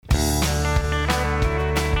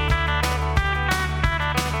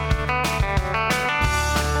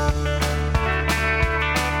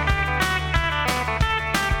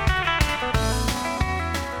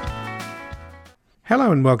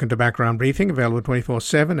Hello and welcome to Background Briefing, available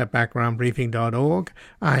 24/7 at backgroundbriefing.org.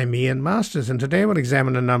 I'm Ian Masters, and today we'll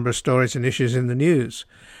examine a number of stories and issues in the news.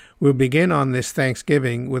 We'll begin on this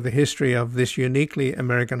Thanksgiving with the history of this uniquely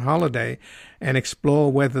American holiday and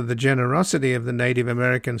explore whether the generosity of the Native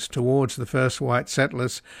Americans towards the first white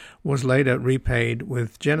settlers was later repaid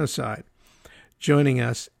with genocide. Joining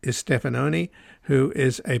us is Stefan Aune, who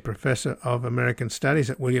is a professor of American Studies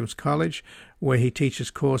at Williams College, where he teaches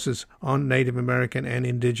courses on Native American and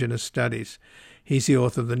Indigenous Studies. He's the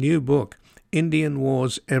author of the new book, Indian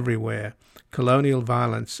Wars Everywhere, Colonial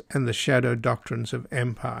Violence and the Shadow Doctrines of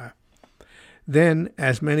Empire. Then,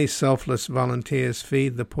 as many selfless volunteers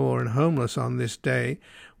feed the poor and homeless on this day,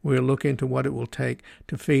 we'll look into what it will take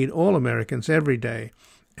to feed all Americans every day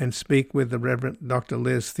and speak with the Reverend Dr.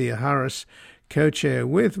 Liz Theoharis, co-chair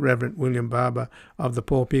with Reverend William Barber of the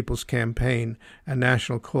Poor People's Campaign, a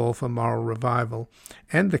national call for moral revival,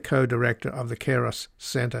 and the co-director of the Kairos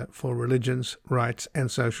Center for Religions, Rights, and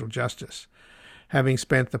Social Justice. Having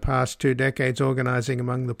spent the past 2 decades organizing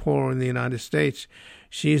among the poor in the United States,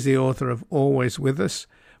 she's the author of Always With Us,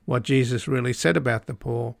 What Jesus Really Said About the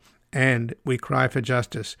Poor, and We Cry for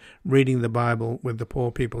Justice, Reading the Bible with the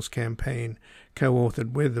Poor People's Campaign,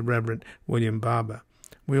 co-authored with the Reverend William Barber.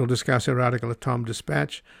 We'll discuss her article at Tom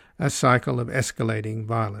Dispatch, A Cycle of Escalating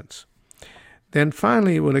Violence. Then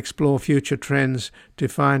finally, we'll explore future trends to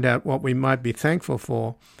find out what we might be thankful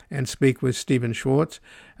for and speak with Stephan Schwartz,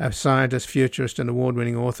 a scientist, futurist, and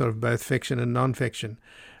award-winning author of both fiction and nonfiction,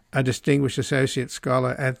 a distinguished associate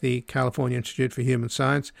scholar at the California Institute for Human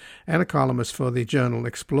Science, and a columnist for the journal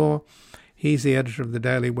Explore. He's the editor of the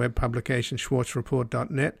daily web publication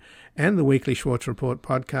schwartzreport.net and the weekly Schwartz Report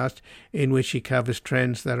podcast, in which he covers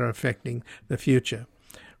trends that are affecting the future.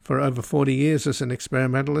 For over 40 years as an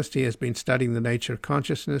experimentalist, he has been studying the nature of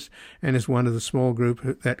consciousness and is one of the small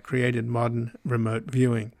group that created modern remote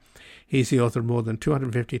viewing. He's the author of more than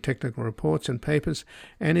 250 technical reports and papers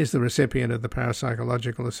and is the recipient of the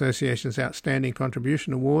Parapsychological Association's Outstanding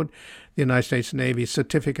Contribution Award, the United States Navy's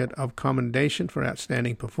Certificate of Commendation for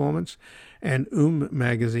Outstanding Performance, and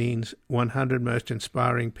magazine's 100 Most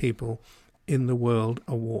Inspiring People in the World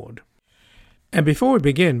Award. And before we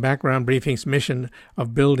begin, Background Briefing's mission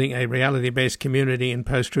of building a reality-based community in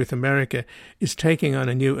post-truth America is taking on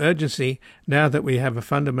a new urgency now that we have a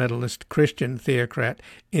fundamentalist Christian theocrat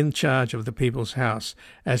in charge of the People's House,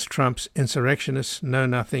 as Trump's insurrectionists,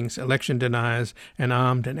 know-nothings, election deniers, and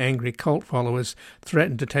armed and angry cult followers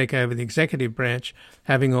threaten to take over the executive branch,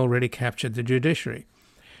 having already captured the judiciary.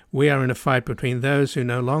 We are in a fight between those who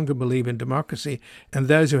no longer believe in democracy and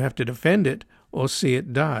those who have to defend it or see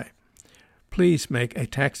it die. Please make a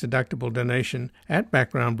tax-deductible donation at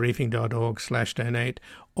backgroundbriefing.org/donate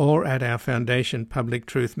or at our foundation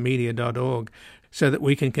publictruthmedia.org so that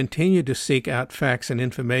we can continue to seek out facts and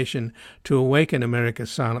information to awaken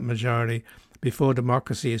America's silent majority before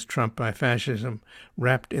democracy is trumped by fascism,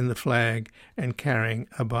 wrapped in the flag and carrying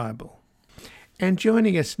a Bible. And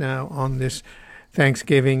joining us now on this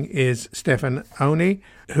Thanksgiving is Stefan Aune,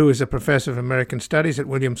 who is a professor of American Studies at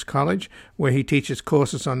Williams College, where he teaches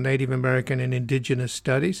courses on Native American and Indigenous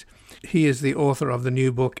Studies. He is the author of the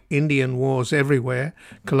new book, Indian Wars Everywhere,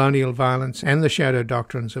 Colonial Violence and the Shadow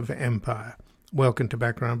Doctrines of Empire. Welcome to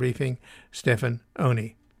Background Briefing, Stefan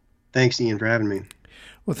Aune. Thanks, Ian, for having me.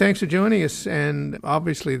 Well, thanks for joining us. And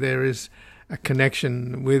obviously there is a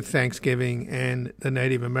connection with Thanksgiving and the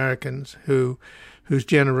Native Americans whose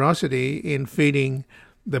generosity in feeding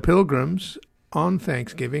the pilgrims on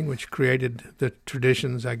Thanksgiving, which created the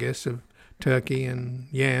traditions, I guess, of turkey and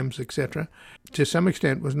yams, etc., to some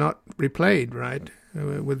extent was not replayed, right,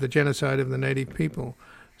 with the genocide of the native people.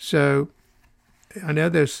 So I know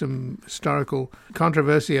there's some historical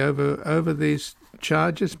controversy over these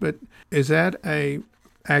charges, but is that a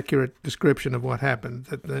accurate description of what happened,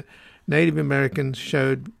 that the Native Americans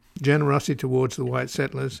showed generosity towards the white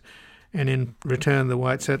settlers, and in return the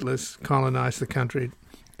white settlers colonized the country,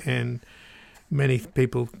 and many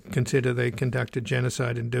people consider they conducted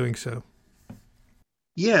genocide in doing so?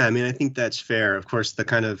 Yeah, I mean, I think that's fair. Of course, the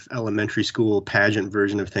kind of elementary school pageant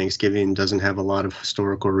version of Thanksgiving doesn't have a lot of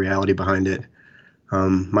historical reality behind it.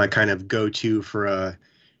 My kind of go-to for a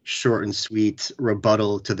short and sweet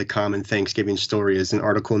rebuttal to the common Thanksgiving story is an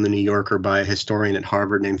article in the New Yorker by a historian at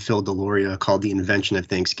Harvard named Phil Deloria called The Invention of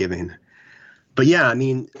Thanksgiving. But yeah, I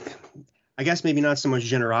mean, I guess maybe not so much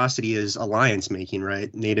generosity as alliance making,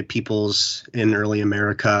 right? Native peoples in early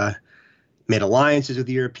America made alliances with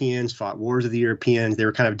the Europeans, fought wars with the Europeans. They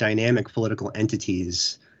were kind of dynamic political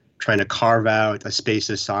entities trying to carve out a space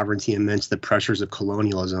of sovereignty amidst the pressures of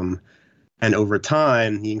colonialism. And over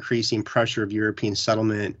time, the increasing pressure of European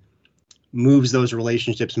settlement moves those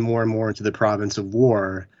relationships more and more into the province of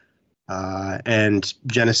war. And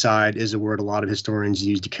genocide is a word a lot of historians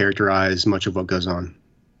use to characterize much of what goes on.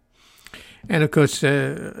 And of course,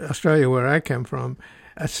 Australia, where I come from,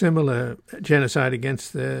 a similar genocide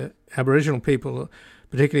against the Aboriginal people,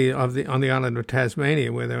 particularly on the island of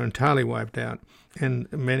Tasmania, where they were entirely wiped out.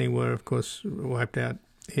 And many were, of course, wiped out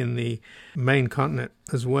in the main continent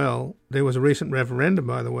as well. There was a recent referendum,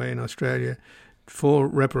 by the way, in Australia for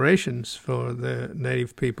reparations for the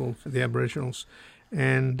native people, the Aboriginals,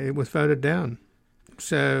 and it was voted down.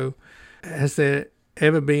 So has there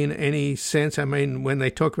ever been any sense, I mean, when they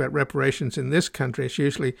talk about reparations in this country, it's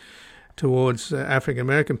usually towards African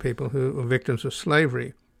American people who are victims of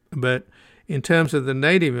slavery. But in terms of the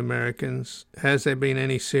Native Americans, has there been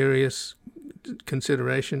any serious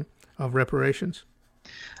consideration of reparations?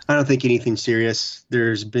 I don't think anything serious.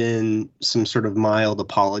 There's been some sort of mild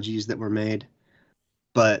apologies that were made,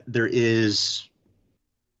 but there is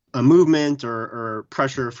a movement or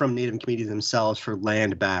pressure from Native communities themselves for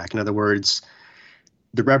land back. In other words,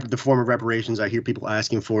 the form of reparations I hear people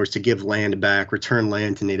asking for is to give land back, return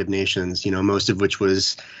land to Native nations, most of which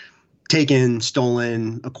was taken,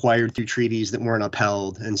 stolen, acquired through treaties that weren't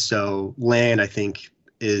upheld. And so land, I think,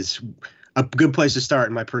 is a good place to start,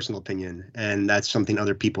 in my personal opinion. And that's something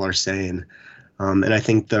other people are saying. And I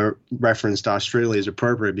think the reference to Australia is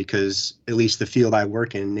appropriate because at least the field I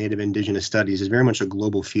work in, Native Indigenous Studies, is very much a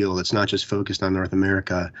global field. It's not just focused on North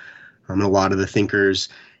America. And a lot of the thinkers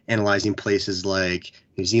analyzing places like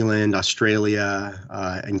New Zealand, Australia,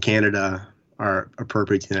 and Canada are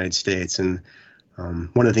appropriate to the United States. And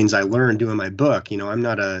one of the things I learned doing my book, I'm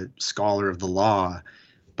not a scholar of the law,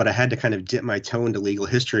 but I had to kind of dip my toe into legal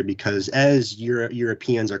history because as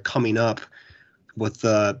Europeans are coming up with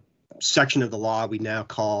the section of the law we now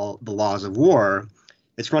call the laws of war,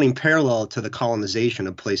 it's running parallel to the colonization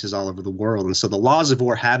of places all over the world. And so the laws of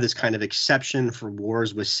war have this kind of exception for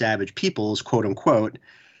wars with savage peoples, quote unquote,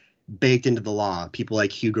 baked into the law. People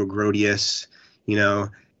like Hugo Grotius,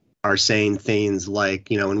 are saying things like,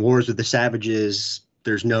 in wars with the savages,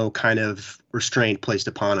 there's no kind of restraint placed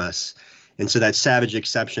upon us. And so that savage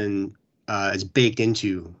exception is baked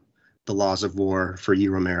into the laws of war for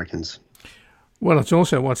Euro-Americans. Well, it's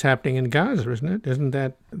also what's happening in Gaza, isn't it? Isn't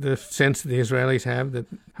that the sense that the Israelis have that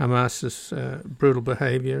Hamas's brutal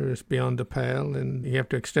behavior is beyond the pale and you have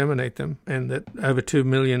to exterminate them, and that over 2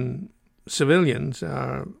 million civilians,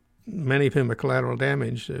 many of whom are collateral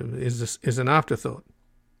damage, is an afterthought?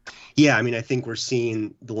 Yeah, I think we're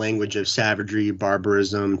seeing the language of savagery,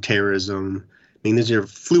 barbarism, terrorism. These are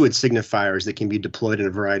fluid signifiers that can be deployed in a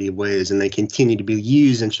variety of ways, and they continue to be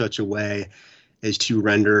used in such a way as to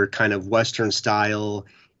render kind of Western-style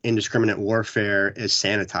indiscriminate warfare as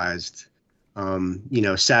sanitized.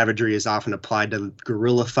 Savagery is often applied to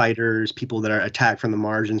guerrilla fighters, people that are attacked from the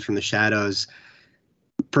margins, from the shadows.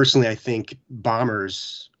 Personally, I think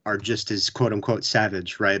bombers are just as quote-unquote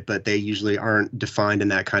savage, right? But they usually aren't defined in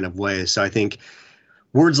that kind of way. So I think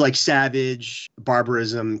words like savage,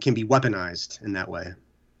 barbarism can be weaponized in that way.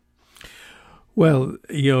 Well,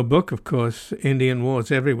 your book, of course, Indian Wars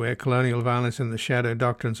Everywhere, Colonial Violence and the Shadow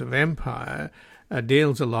Doctrines of Empire,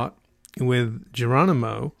 deals a lot with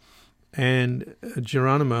Geronimo. And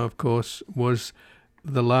Geronimo, of course, was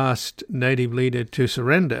the last native leader to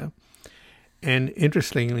surrender. And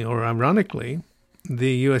interestingly, or ironically,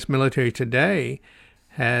 the U.S. military today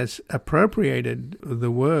has appropriated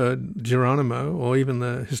the word Geronimo, or even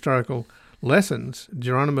the historical lessons.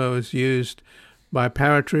 Geronimo is used by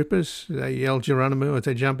paratroopers. They yell Geronimo as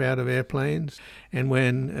they jump out of airplanes. And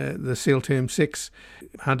when the SEAL Team 6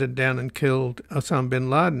 hunted down and killed Osama bin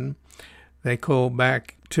Laden, they call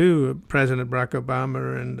back to President Barack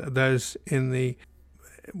Obama and those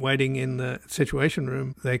waiting in the Situation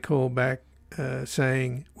Room. They call back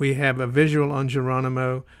saying, "We have a visual on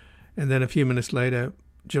Geronimo," and then a few minutes later,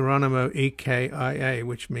 Geronimo EKIA,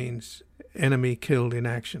 which means enemy killed in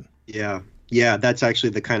action. Yeah, that's actually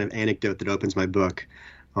the kind of anecdote that opens my book.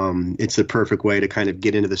 It's the perfect way to kind of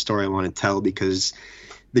get into the story I want to tell, because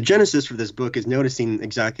the genesis for this book is noticing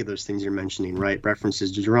exactly those things you're mentioning, right?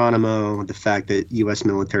 References to Geronimo, the fact that U.S.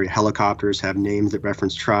 military helicopters have names that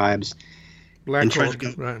reference tribes. Black Hawk,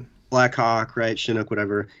 right. Black Hawk, right, Chinook,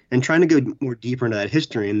 whatever, and trying to go more deeper into that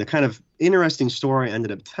history. And the kind of interesting story I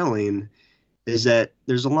ended up telling is that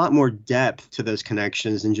there's a lot more depth to those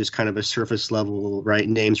connections than just kind of a surface level, right,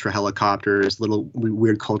 names for helicopters, little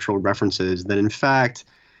weird cultural references. That in fact,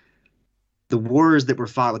 the wars that were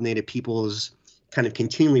fought with Native peoples kind of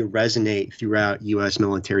continually resonate throughout U.S.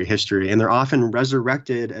 military history, and they're often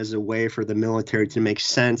resurrected as a way for the military to make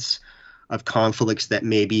sense of conflicts that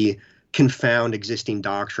maybe confound existing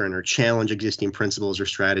doctrine or challenge existing principles or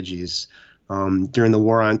strategies. During the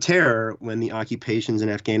War on Terror, when the occupations in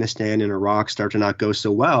Afghanistan and Iraq start to not go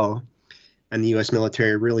so well, and the U.S.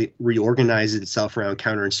 military really reorganizes itself around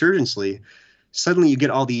counterinsurgency, suddenly you get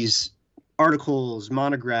all these articles,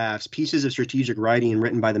 monographs, pieces of strategic writing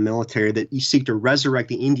written by the military that you seek to resurrect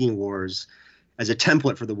the Indian Wars as a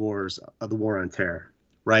template for the wars of the War on Terror,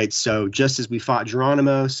 right? So just as we fought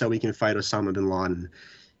Geronimo, so we can fight Osama bin Laden.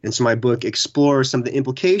 And so my book explores some of the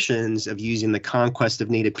implications of using the conquest of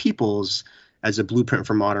native peoples as a blueprint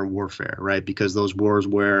for modern warfare, right? Because those wars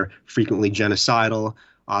were frequently genocidal,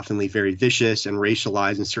 often very vicious, and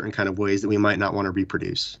racialized in certain kind of ways that we might not want to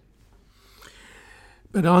reproduce.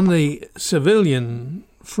 But on the civilian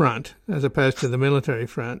front, as opposed to the military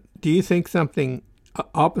front, do you think something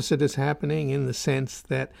opposite is happening in the sense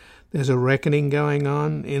that there's a reckoning going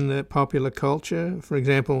on in the popular culture? For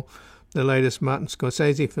example, the latest Martin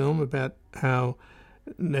Scorsese film about how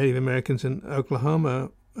Native Americans in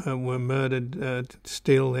Oklahoma were murdered to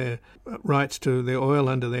steal their rights to the oil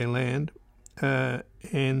under their land.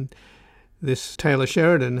 And this Taylor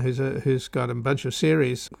Sheridan, who's got a bunch of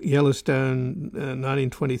series, Yellowstone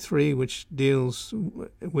 1923, which deals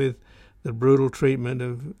with the brutal treatment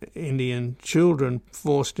of Indian children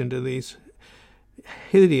forced into these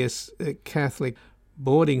hideous Catholic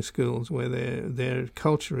boarding schools where their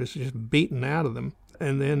culture is just beaten out of them.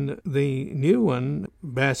 And then the new one,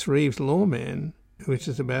 Bass Reeves' Lawman, which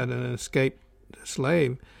is about an escaped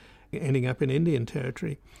slave ending up in Indian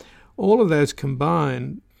territory. All of those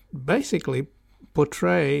combined basically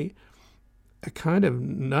portray a kind of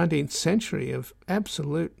 19th century of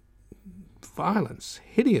absolute violence,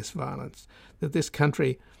 hideous violence, that this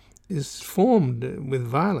country is formed with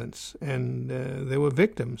violence, and there were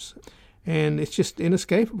victims. And it's just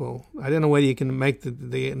inescapable. I don't know whether you can make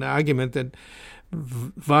the argument that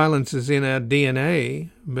violence is in our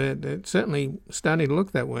DNA, but it's certainly starting to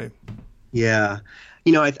look that way. Yeah.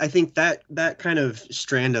 I think that kind of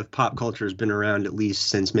strand of pop culture has been around at least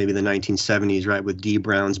since maybe the 1970s, right? With Dee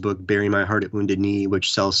Brown's book, Bury My Heart at Wounded Knee,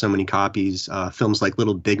 which sells so many copies. Films like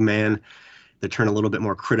Little Big Man that turn a little bit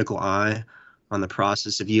more critical eye on the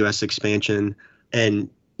process of U.S. expansion. And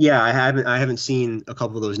yeah, I haven't seen a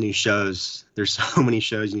couple of those new shows. There's so many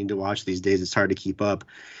shows you need to watch these days. It's hard to keep up.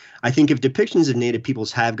 I think if depictions of Native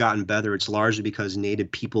peoples have gotten better, it's largely because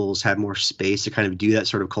Native peoples have more space to kind of do that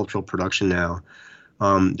sort of cultural production now.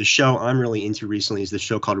 The show I'm really into recently is the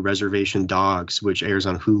show called Reservation Dogs, which airs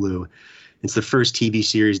on Hulu. It's the first TV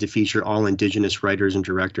series to feature all Indigenous writers and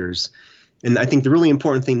directors. And I think the really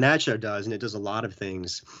important thing that show does, and it does a lot of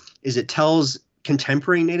things, is it tells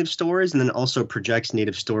contemporary Native stories and then also projects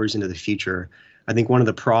Native stories into the future. I think one of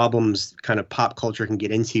the problems kind of pop culture can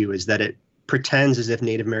get into is that it pretends as if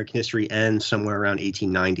Native American history ends somewhere around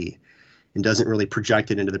 1890 and doesn't really project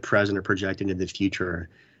it into the present or project it into the future.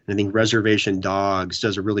 And I think Reservation Dogs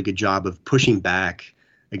does a really good job of pushing back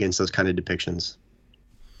against those kind of depictions.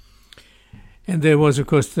 And there was, of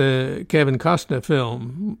course, the Kevin Costner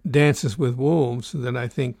film, Dances with Wolves, that I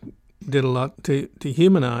think did a lot to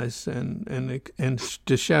humanize and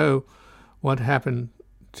to show what happened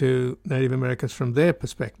to Native Americans from their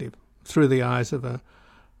perspective through the eyes of a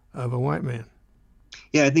white man.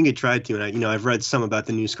 Yeah, I think it tried to. And I've read some about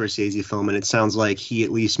the new Scorsese film, and it sounds like he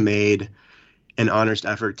at least made an honest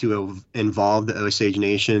effort to involve the Osage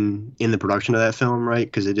Nation in the production of that film, right?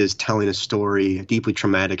 Because it is telling a story, a deeply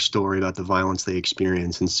traumatic story about the violence they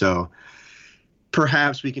experience. And so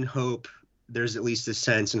perhaps we can hope there's at least a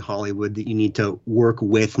sense in Hollywood that you need to work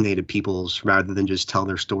with Native peoples rather than just tell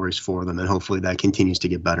their stories for them. And hopefully that continues to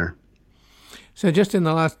get better. So just in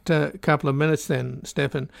the last couple of minutes then,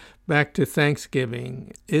 Stephan, back to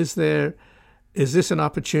Thanksgiving. Is this an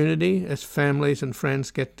opportunity as families and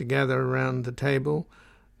friends get together around the table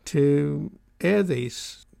to air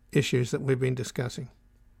these issues that we've been discussing?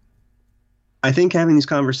 I think having these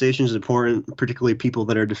conversations is important, particularly people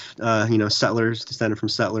that are, settlers, descended from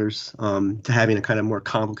settlers, to having a kind of more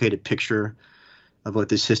complicated picture of what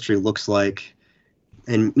this history looks like.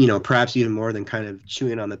 And, perhaps even more than kind of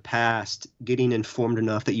chewing on the past, getting informed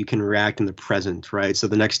enough that you can react in the present, right? So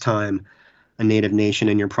the next time a Native nation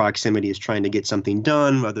in your proximity is trying to get something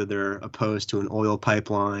done, whether they're opposed to an oil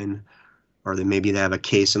pipeline or maybe they have a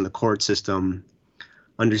case in the court system,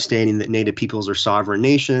 understanding that Native peoples are sovereign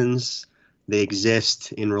nations, they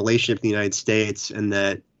exist in relationship to the United States, and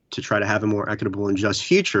that to try to have a more equitable and just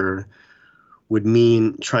future would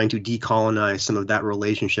mean trying to decolonize some of that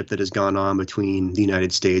relationship that has gone on between the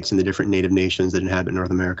United States and the different Native nations that inhabit North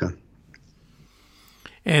America.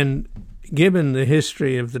 And given the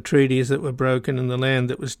history of the treaties that were broken and the land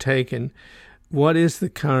that was taken, What is the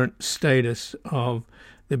current status of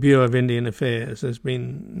the Bureau of Indian Affairs? There's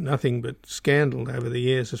been nothing but scandal over the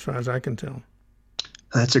years, as far as I can tell.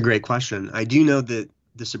 That's a great question. I do know that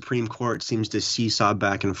the Supreme Court seems to seesaw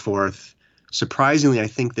back and forth. Surprisingly, I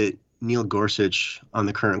think that Neil Gorsuch on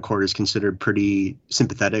the current court is considered pretty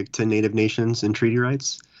sympathetic to Native nations and treaty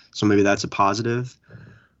rights. So maybe that's a positive.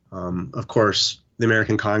 Of course, the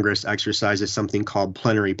American Congress exercises something called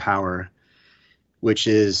plenary power, which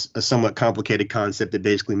is a somewhat complicated concept that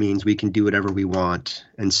basically means we can do whatever we want.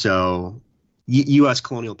 And so U.S.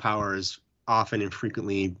 colonial power is often and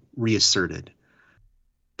frequently reasserted.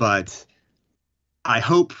 But I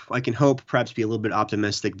can hope, perhaps be a little bit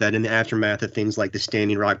optimistic that in the aftermath of things like the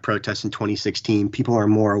Standing Rock protests in 2016, people are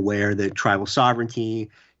more aware that tribal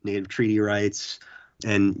sovereignty, Native treaty rights,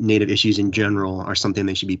 and Native issues in general are something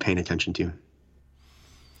they should be paying attention to.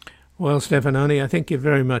 Well, Stefan, I thank you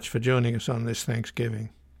very much for joining us on this Thanksgiving.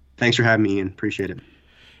 Thanks for having me, Ian. Appreciate it.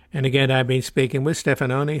 And again, I've been speaking with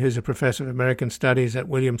Stefan Aune, who's a professor of American Studies at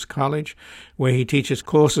Williams College, where he teaches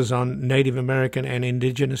courses on Native American and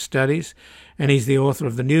Indigenous Studies. And he's the author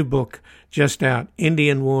of the new book, just out,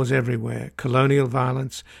 Indian Wars Everywhere, Colonial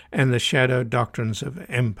Violence and the Shadow Doctrines of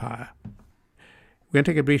Empire. We're going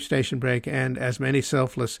to take a brief station break, and as many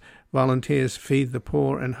selfless volunteers feed the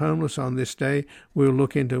poor and homeless on this day, we'll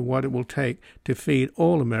look into what it will take to feed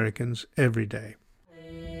all Americans every day.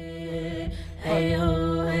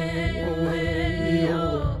 Hey-oh, hey-oh,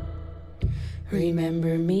 hey-oh.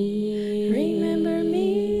 Remember me,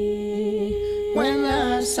 when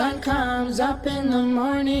the sun comes up in the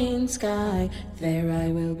morning sky. There I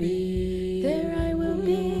will be,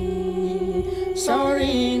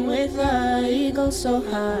 soaring with the eagle so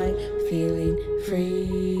high, feeling free.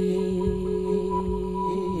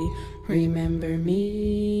 Remember me,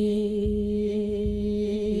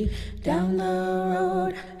 down the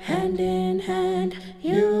road, hand in hand,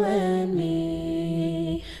 you and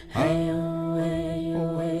me. Hey-oh,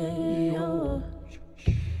 hey-oh, hey-oh.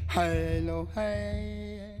 Hey-oh, hey.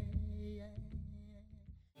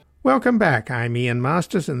 Welcome back. I'm Ian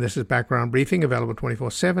Masters, and this is Background Briefing, available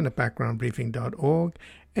 24/7 at backgroundbriefing.org.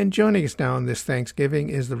 And joining us now on this Thanksgiving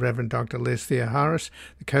is the Reverend Dr. Liz Theoharis,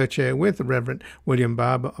 the co-chair with the Reverend William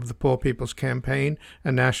Barber of the Poor People's Campaign,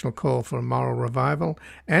 a national call for a moral revival,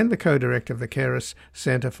 and the co-director of the Keras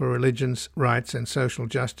Center for Religions, Rights, and Social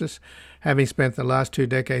Justice. Having spent the last 2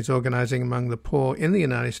 decades organizing among the poor in the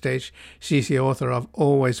United States, she's the author of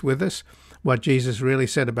Always With Us, What Jesus Really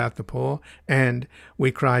Said About the Poor, and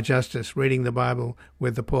We Cry Justice, Reading the Bible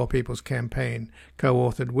with the Poor People's Campaign,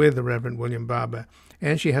 co-authored with the Reverend William Barber.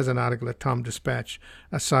 And she has an article at Tom Dispatch,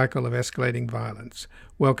 A Cycle of Escalating Violence.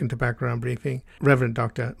 Welcome to Background Briefing, Reverend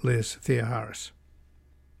Dr. Liz Theoharis.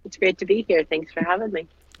 It's great to be here. Thanks for having me.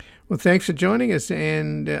 Well, thanks for joining us.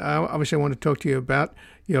 And obviously I want to talk to you about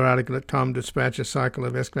your article at Tom Dispatch, A Cycle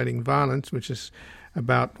of Escalating Violence, which is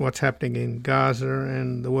about what's happening in Gaza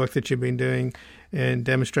and the work that you've been doing and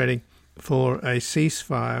demonstrating for a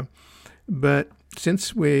ceasefire. But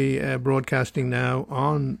since we are broadcasting now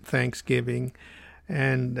on Thanksgiving,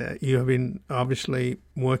 and you have been obviously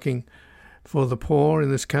working for the poor in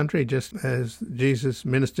this country, just as Jesus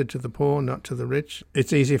ministered to the poor, not to the rich.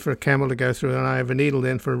 It's easier for a camel to go through an eye of a needle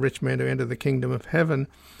than for a rich man to enter the kingdom of heaven.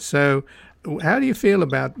 So how do you feel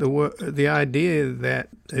about the idea that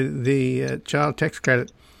the child tax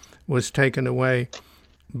credit was taken away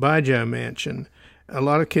by Joe Manchin? A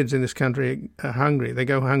lot of kids in this country are hungry. They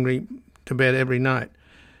go hungry to bed every night.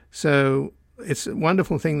 So it's a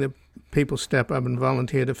wonderful thing that people step up and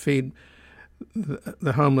volunteer to feed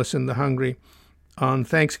the homeless and the hungry on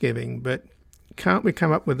Thanksgiving. But can't we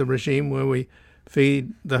come up with a regime where we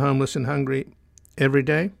feed the homeless and hungry every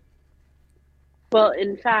day? Well,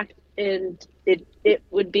 in fact, it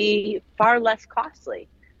would be far less costly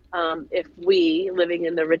if we, living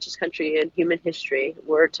in the richest country in human history,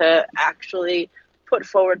 were to actually put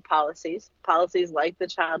forward policies like the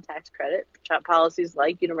child tax credit, policies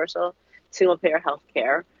like universal single-payer health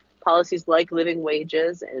care, policies like living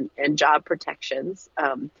wages and job protections,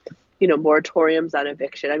 moratoriums on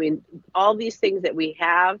eviction. I mean, all these things that we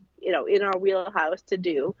have, in our wheelhouse to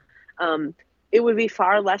do, it would be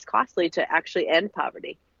far less costly to actually end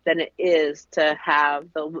poverty than it is to have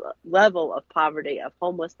the level of poverty, of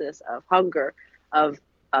homelessness, of hunger, of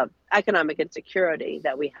economic insecurity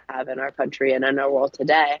that we have in our country and in our world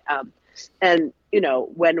today. And,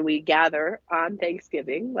 when we gather on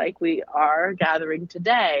Thanksgiving, like we are gathering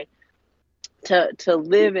today, to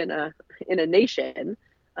live in a nation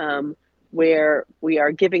where we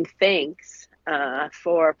are giving thanks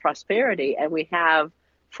for prosperity, and we have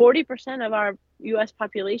 40% of our U.S.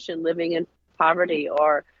 population living in poverty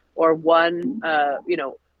or or one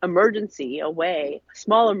emergency away, a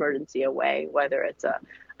small emergency away, whether it's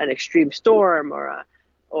an extreme storm or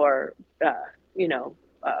a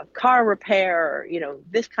car repair, or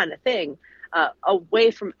this kind of thing,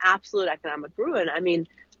 away from absolute economic ruin. I mean,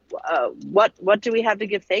 what do we have to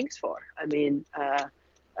give thanks for? I mean,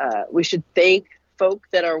 we should thank folk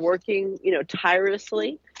that are working,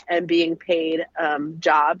 tirelessly and being paid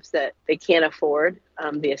jobs that they can't afford,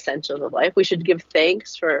 the essentials of life. We should give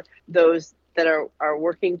thanks for those that are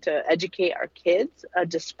working to educate our kids,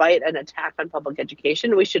 despite an attack on public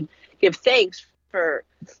education. We should give thanks for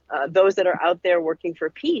those that are out there working for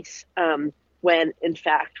peace, when in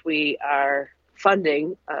fact we are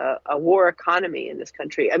funding a war economy in this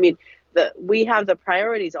country. I mean, we have the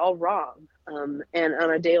priorities all wrong. And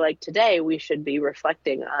on a day like today, we should be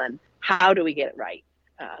reflecting on how do we get it right,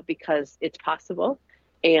 because it's possible.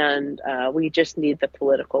 And we just need the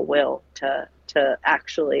political will to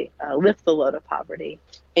actually lift the load of poverty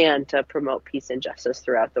and to promote peace and justice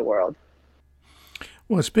throughout the world.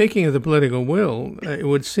 Well, speaking of the political will, it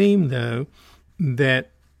would seem, though,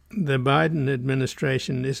 that the Biden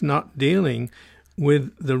administration is not dealing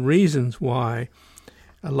with the reasons why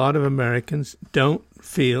a lot of Americans don't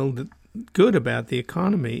feel good about the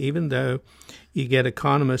economy, even though you get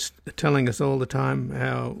economists telling us all the time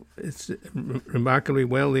how it's remarkably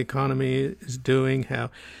well the economy is doing,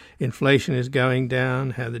 how inflation is going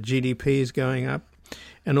down, how the GDP is going up,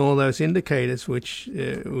 and all those indicators which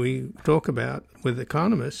we talk about with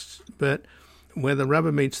economists. But where the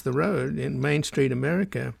rubber meets the road in Main Street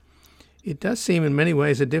America, it does seem in many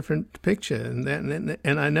ways a different picture.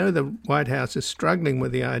 And I know the White House is struggling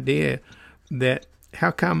with the idea that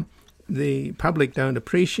how come the public don't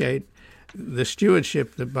appreciate the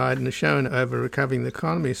stewardship that Biden has shown over recovering the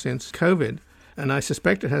economy since COVID. And I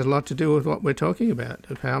suspect it has a lot to do with what we're talking about,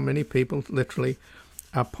 of how many people literally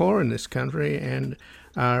are poor in this country and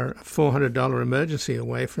are a $400 emergency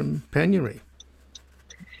away from penury.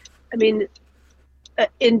 I mean,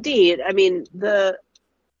 indeed. I mean,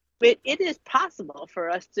 it is possible for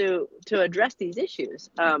us to address these issues.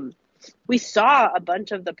 We saw a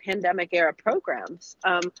bunch of the pandemic era programs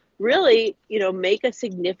really, make a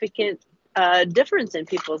significant difference in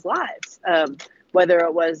people's lives, whether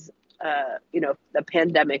it was, the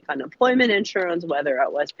pandemic unemployment insurance, whether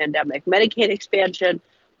it was pandemic Medicaid expansion,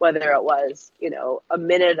 whether it was, a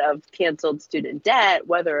minute of canceled student debt,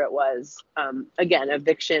 whether it was, again,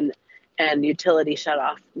 eviction and utility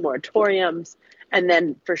shutoff moratoriums, and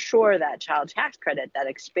then for sure that child tax credit, that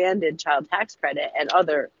expanded child tax credit and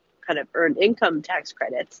other kind of earned income tax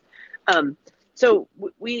credits. So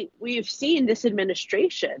we've seen this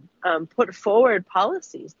administration put forward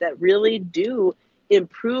policies that really do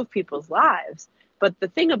improve people's lives. But the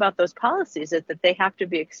thing about those policies is that they have to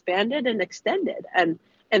be expanded and extended. And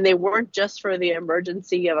they weren't just for the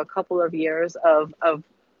emergency of a couple of years of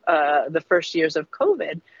the first years of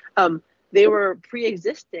COVID. They were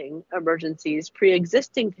pre-existing emergencies,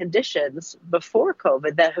 pre-existing conditions before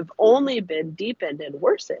COVID that have only been deepened and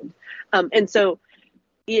worsened. And so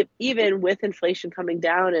even with inflation coming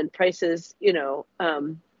down and prices,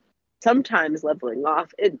 sometimes leveling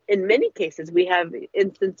off, in many cases, we have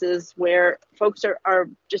instances where folks are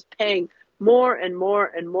just paying more and more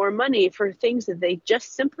and more money for things that they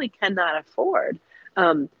just simply cannot afford.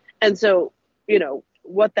 And so,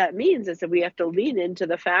 what that means is that we have to lean into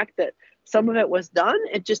the fact that some of it was done.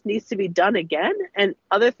 It just needs to be done again. And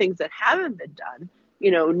other things that haven't been done,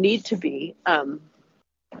 need to be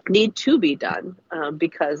done.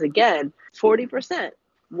 Because again, 40%,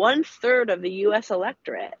 1/3 of the U.S.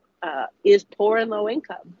 electorate is poor and low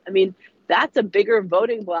income. I mean, that's a bigger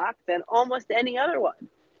voting bloc than almost any other one.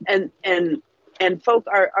 And folk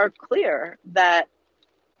are clear that,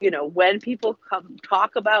 when people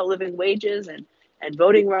talk about living wages and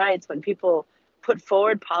voting rights, when people put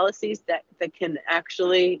forward policies that can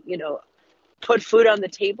actually, put food on the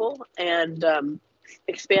table and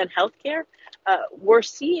expand healthcare, we're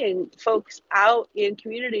seeing folks out in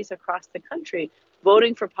communities across the country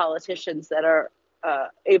voting for politicians that are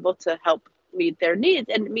able to help meet their needs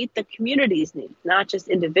and meet the community's needs, not just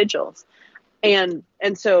individuals. And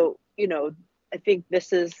so, I think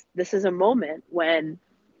this is a moment when,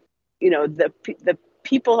 the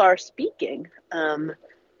people are speaking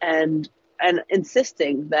and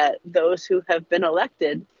insisting that those who have been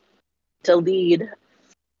elected to lead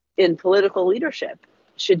in political leadership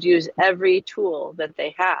should use every tool that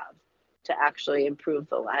they have to actually improve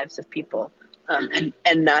the lives of people, and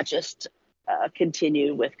not just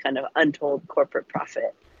continue with kind of untold corporate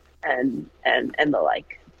profit and the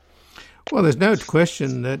like. Well, there's no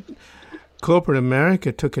question that corporate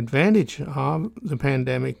America took advantage of the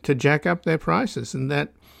pandemic to jack up their prices, and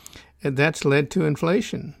that's led to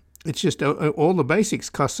inflation. It's just all the basics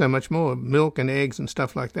cost so much more, milk and eggs and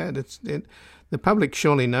stuff like that. The public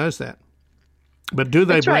surely knows that. But do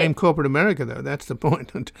they blame corporate America, though? That's the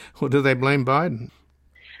point. Or do they blame Biden?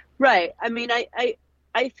 Right. I mean,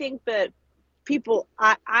 I think that people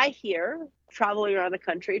I hear traveling around the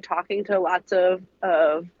country, talking to lots of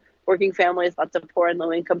working families, lots of poor and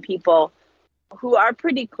low income people who are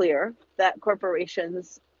pretty clear that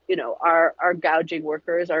corporations, are gouging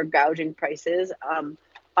workers, are gouging prices,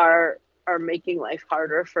 are making life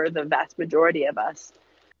harder for the vast majority of us.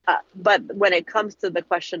 But when it comes to the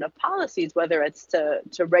question of policies, whether it's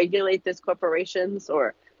to regulate these corporations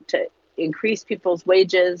or to increase people's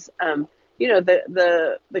wages,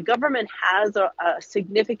 the government has a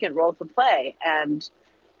significant role to play, and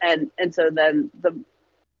so then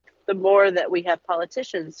the more that we have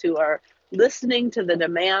politicians who are listening to the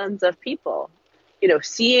demands of people,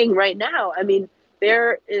 seeing right now, I mean,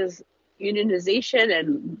 there is unionization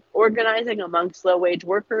and organizing amongst low-wage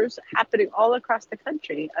workers happening all across the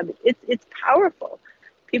country. I mean, it's powerful.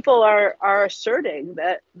 People are asserting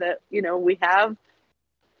that we have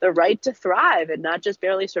the right to thrive and not just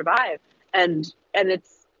barely survive. And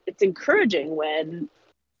it's encouraging when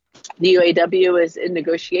the UAW is in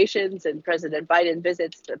negotiations and President Biden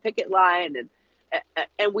visits the picket line,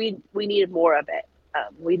 and we need more of it.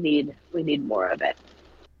 We need more of it.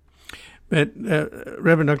 But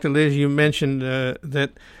Reverend Dr. Liz, you mentioned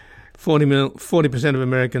that 40% of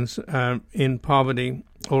Americans are in poverty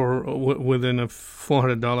or within a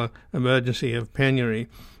 $400 emergency of penury,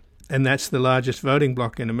 and that's the largest voting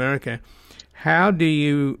bloc in America. How do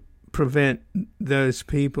you prevent those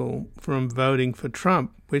people from voting for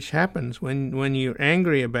Trump, which happens when you're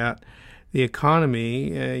angry about the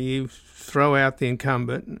economy? You throw out the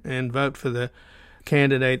incumbent and vote for the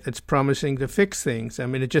candidate that's promising to fix things. I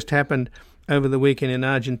mean, it just happened over the weekend in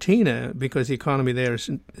Argentina because the economy there is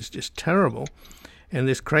just terrible. And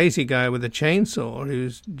this crazy guy with a chainsaw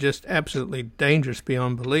who's just absolutely dangerous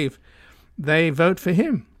beyond belief, they vote for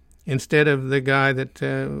him instead of the guy that,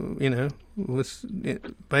 was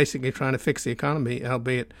basically trying to fix the economy,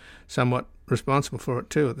 albeit somewhat responsible for it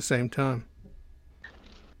too at the same time.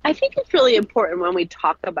 I think it's really important when we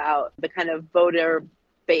talk about the kind of voter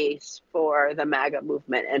base for the MAGA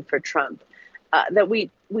movement and for Trump, that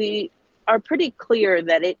we are pretty clear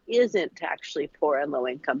that it isn't actually poor and low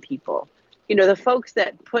income people. The folks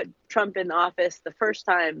that put Trump in office the first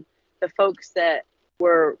time, the folks that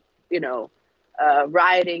were,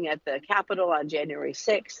 rioting at the Capitol on January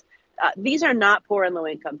 6th, these are not poor and low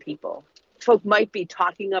income people. Folk might be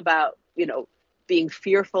talking about, being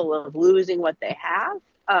fearful of losing what they have.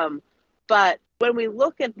 But when we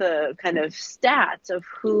look at the kind of stats of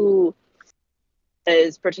who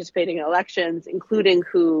is participating in elections, including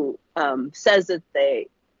who says that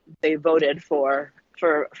they voted for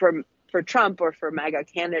Trump or for MAGA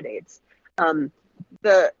candidates,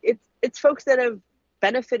 it's folks that have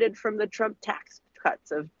benefited from the Trump tax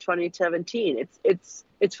cuts of 2017.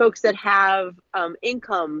 It's folks that have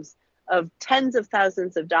incomes of tens of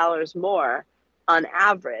thousands of dollars more on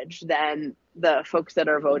average than the folks that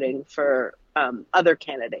are voting for other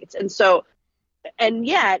candidates. And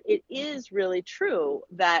yet it is really true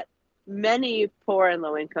that many poor and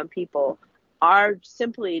low income people are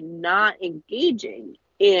simply not engaging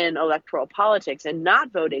in electoral politics and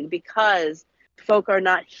not voting because folk are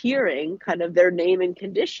not hearing kind of their name and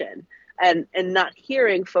condition and not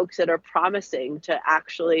hearing folks that are promising to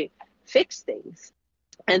actually fix things.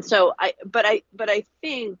 And so I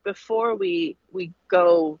think before we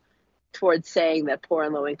go towards saying that poor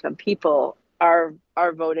and low income people are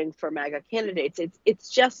voting for MAGA candidates,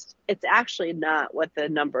 it's actually not what the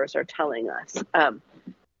numbers are telling us.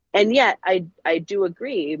 And yet I do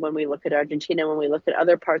agree when we look at Argentina, when we look at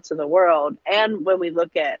other parts of the world, and when we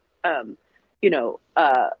look at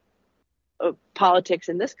politics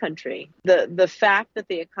in this country, the fact that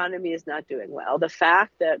the economy is not doing well, the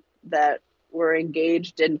fact that we're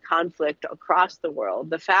engaged in conflict across the world,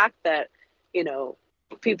 the fact that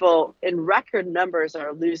people in record numbers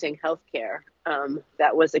are losing healthcare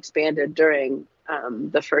that was expanded during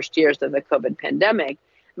the first years of the COVID pandemic.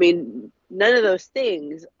 I mean, none of those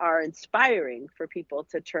things are inspiring for people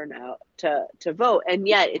to turn out to vote, and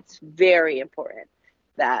yet it's very important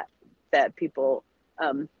that people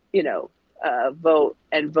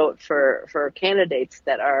vote for candidates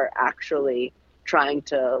that are actually trying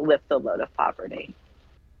to lift the load of poverty.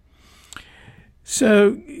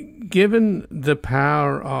 So, given the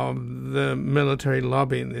power of the military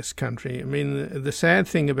lobby in this country, I mean, the sad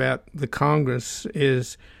thing about the Congress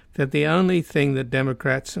is that the only thing that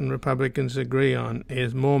Democrats and Republicans agree on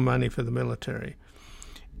is more money for the military.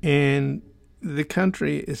 And the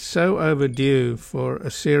country is so overdue for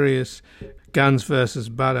a serious guns versus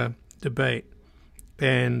butter debate.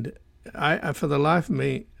 And I for the life of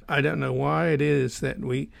me, I don't know why it is that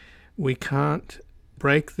we can't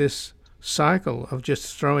break this cycle of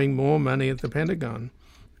just throwing more money at the Pentagon,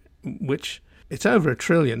 which it's over $1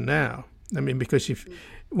 trillion now. I mean, because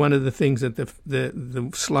one of the things that the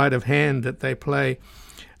sleight of hand that they play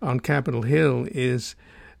on Capitol Hill is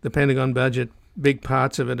the Pentagon budget, big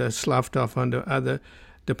parts of it are sloughed off onto other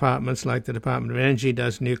departments, like the Department of Energy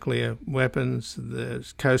does nuclear weapons, the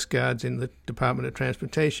Coast Guard's in the Department of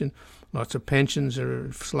Transportation, lots of pensions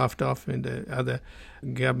are sloughed off into other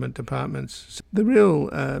government departments. The real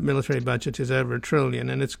military budget is over $1 trillion,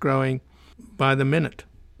 and it's growing by the minute.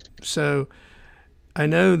 So I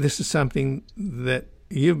know this is something that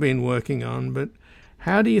you've been working on, but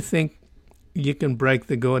how do you think you can break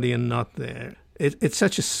the Gordian knot there? It's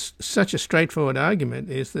such a straightforward argument,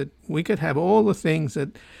 is that we could have all the things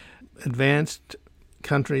that advanced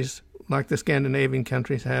countries like the Scandinavian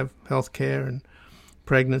countries have, healthcare and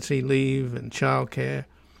pregnancy leave and childcare,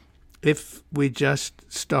 if we just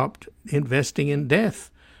stopped investing in death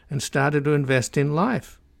and started to invest in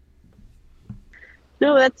life.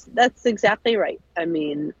 No, that's exactly right. I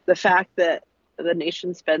mean, the fact that the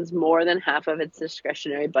nation spends more than half of its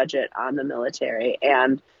discretionary budget on the military,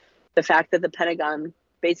 and the fact that the Pentagon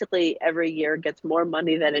basically every year gets more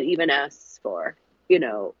money than it even asks for,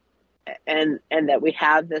 and that we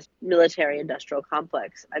have this military industrial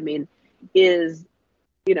complex, I mean, is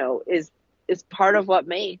part of what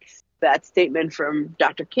makes that statement from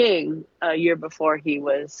Dr. King a year before he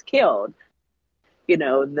was killed,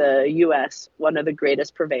 the U.S., one of the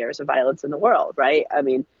greatest purveyors of violence in the world, right? I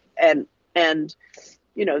mean, and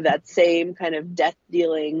that same kind of death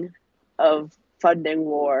dealing of funding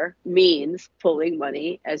war means pulling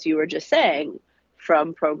money, as you were just saying,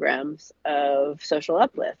 from programs of social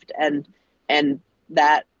uplift. And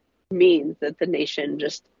that means that the nation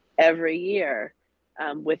just every year,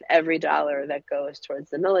 with every dollar that goes towards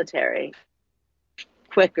the military,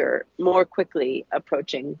 more quickly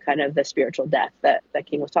approaching kind of the spiritual death that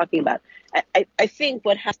King was talking about. I think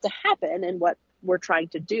what has to happen, and what we're trying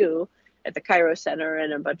to do at the Cairo Center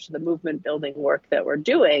and a bunch of the movement building work that we're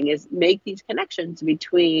doing, is make these connections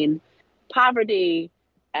between poverty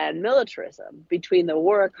and militarism, between the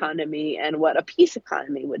war economy and what a peace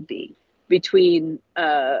economy would be, between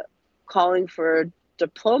calling for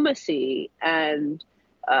diplomacy and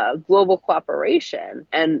global cooperation,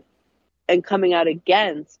 and coming out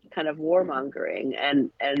against kind of warmongering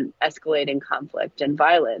and escalating conflict and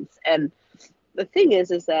violence. And the thing is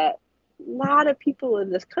that a lot of people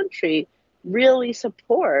in this country really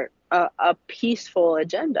support a peaceful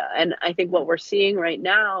agenda. And I think what we're seeing right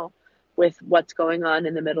now with what's going on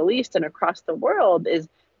in the Middle East and across the world is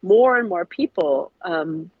more and more people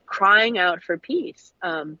crying out for peace,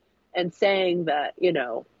 and saying that,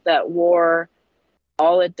 that war,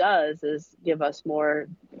 all it does is give us more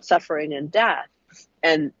suffering and death,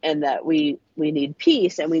 and that we need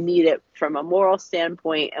peace, and we need it from a moral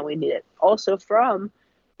standpoint, and we need it also from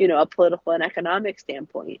a political and economic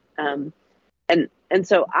standpoint. And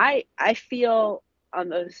so I feel on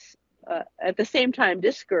those at the same time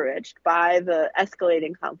discouraged by the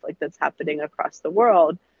escalating conflict that's happening across the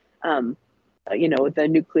world. The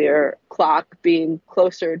nuclear clock being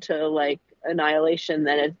closer to like annihilation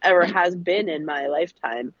than it ever has been in my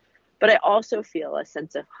lifetime. But I also feel a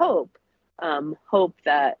sense of hope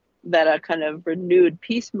that a kind of renewed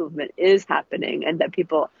peace movement is happening, and that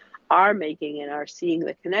people are making and are seeing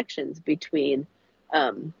the connections between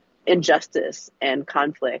injustice and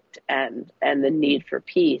conflict and the need for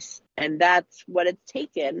peace. And that's what it's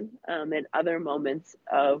taken in other moments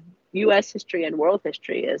of U.S. history and world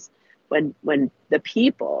history, is when the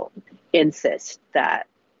people insist that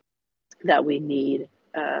we need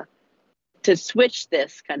to switch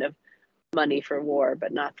this kind of money for war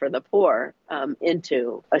but not for the poor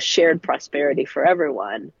into a shared prosperity for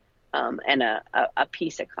everyone, and a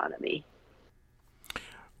peace economy.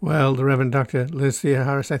 Well, the Reverend Dr. Liz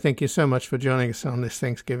Theoharis, I thank you so much for joining us on this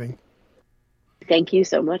Thanksgiving. Thank you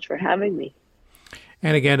so much for having me.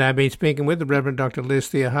 And again, I've been speaking with the Reverend Dr. Liz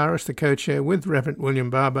Theoharis, the co-chair with Reverend William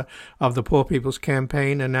Barber of the Poor People's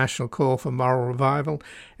Campaign, a national call for moral revival,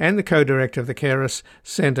 and the co-director of the Theoharis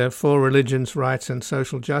Center for Religions, Rights and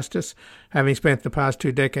Social Justice. Having spent the past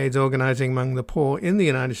 2 decades organizing among the poor in the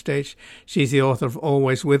United States, she's the author of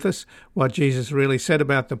Always With Us, What Jesus Really Said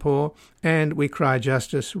About the Poor, and We Cry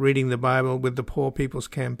Justice, Reading the Bible with the Poor People's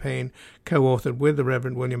Campaign, co-authored with the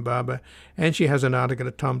Reverend William Barber, and she has an article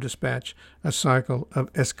at Tom Dispatch, A Cycle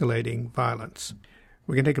of Escalating Violence.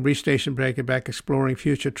 We're going to take a brief station break and back exploring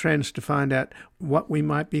future trends to find out what we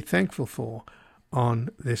might be thankful for on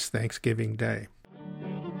this Thanksgiving Day.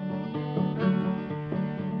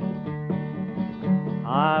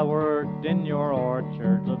 I worked in your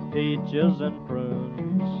orchards of peaches and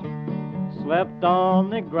prunes, slept on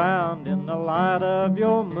the ground in the light of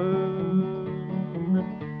your moon.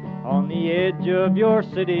 On the edge of your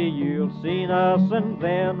city you've seen us, and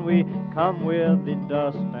then we come with the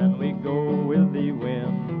dust and we go with the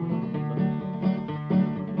wind.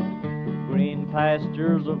 Green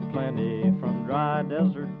pastures of plenty from dry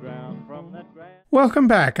desert ground, from that grand... Welcome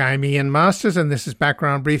back. I'm Ian Masters, and this is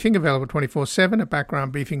Background Briefing, available 24/7 at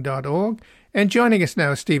backgroundbriefing.org. And joining us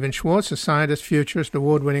now is Stephan Schwartz, a scientist, futurist,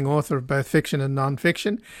 award-winning author of both fiction and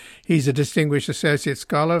non-fiction. He's a distinguished associate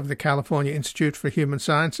scholar of the California Institute for Human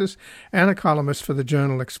Sciences and a columnist for the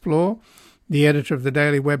journal Explore, the editor of the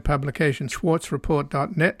daily web publication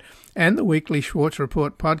schwartzreport.net and the weekly Schwartz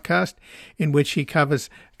Report podcast, in which he covers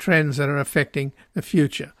trends that are affecting the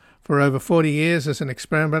future. For over 40 years as an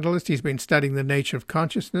experimentalist, he's been studying the nature of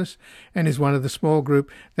consciousness and is one of the small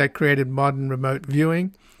group that created modern remote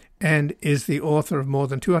viewing, and is the author of more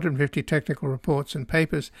than 250 technical reports and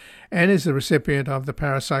papers, and is the recipient of the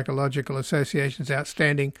Parapsychological Association's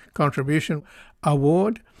Outstanding Contribution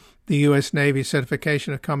Award, the U.S. Navy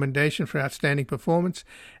Certification of Commendation for Outstanding Performance,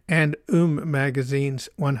 and Magazine's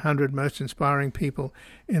 100 Most Inspiring People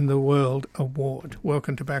in the World Award.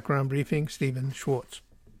 Welcome to Background Briefing, Stephan Schwartz.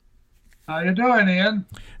 How you doing, Ian?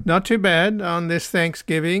 Not too bad on this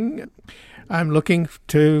Thanksgiving. I'm looking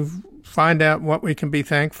to find out what we can be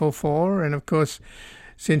thankful for. And, of course,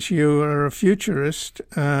 since you are a futurist,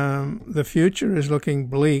 the future is looking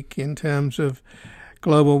bleak in terms of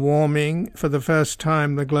global warming. For the first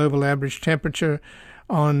time, the global average temperature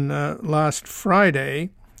on last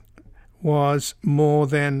Friday was more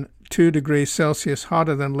than 2 degrees Celsius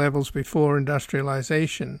hotter than levels before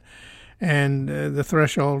industrialization. And the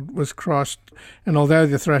threshold was crossed, and although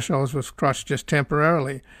the threshold was crossed just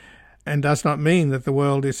temporarily, and does not mean that the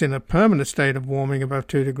world is in a permanent state of warming above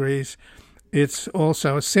 2 degrees, it's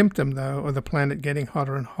also a symptom, though, of the planet getting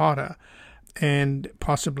hotter and hotter and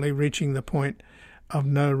possibly reaching the point of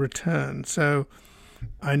no return. So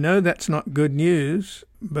I know that's not good news,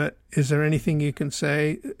 but is there anything you can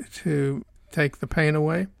say to take the pain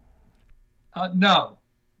away? No.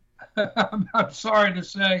 I'm sorry to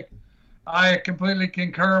say I completely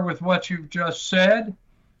concur with what you've just said.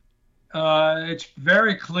 It's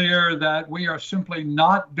very clear that we are simply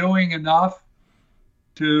not doing enough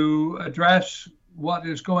to address what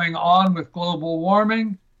is going on with global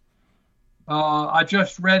warming. I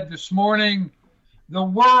just read this morning, the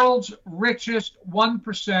world's richest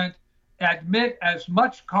 1% emit as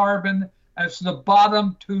much carbon as the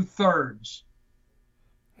bottom 2/3.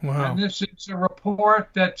 Wow. And this is a report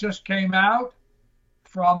that just came out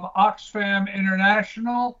from Oxfam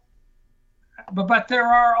International. But there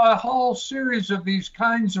are a whole series of these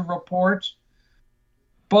kinds of reports,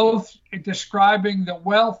 both describing the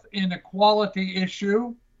wealth inequality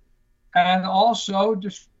issue and also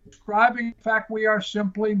describing the fact we are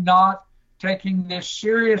simply not taking this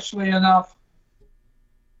seriously enough.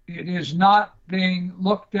 It is not being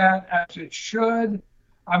looked at as it should.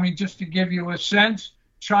 I mean, just to give you a sense,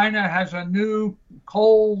 China has a new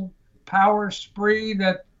coal power spree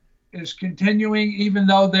that is continuing, even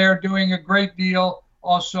though they're doing a great deal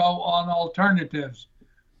also on alternatives.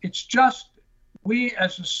 It's just we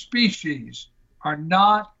as a species are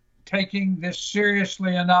not taking this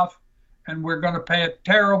seriously enough, and we're going to pay a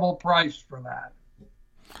terrible price for that.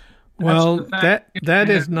 Well, that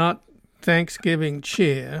is not Thanksgiving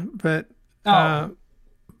cheer, but No.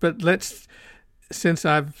 But let's, since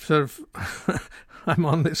I've sort of I'm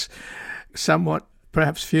on this somewhat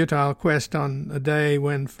perhaps futile quest on a day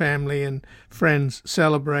when family and friends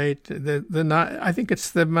celebrate the night. I think it's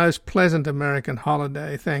the most pleasant American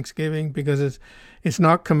holiday, Thanksgiving, because it's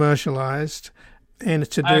not commercialized, and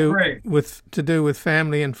it's to do with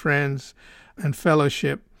family and friends and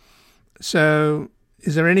fellowship. So,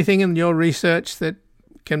 is there anything in your research that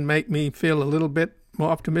can make me feel a little bit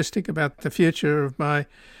more optimistic about the future of my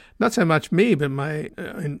not so much me, but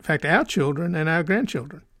in fact, our children and our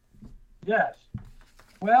grandchildren. Yes.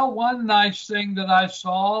 Well, one nice thing that I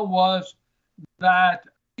saw was that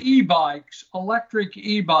e-bikes, electric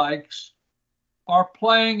e-bikes, are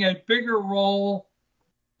playing a bigger role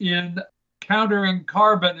in countering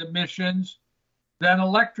carbon emissions than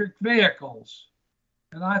electric vehicles.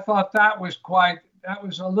 And I thought that was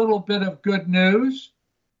a little bit of good news.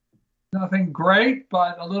 Nothing great,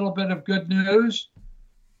 but a little bit of good news.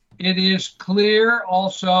 It is clear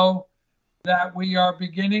also that we are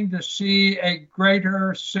beginning to see a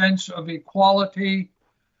greater sense of equality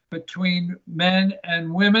between men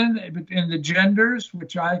and women in the genders,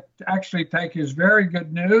 which I actually take as very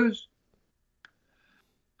good news.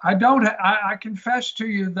 I confess to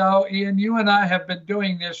you, though, Ian, you and I have been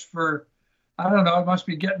doing this for, I don't know, it must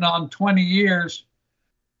be getting on 20 years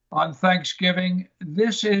on Thanksgiving.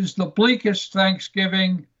 This is the bleakest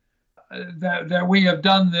Thanksgiving that we have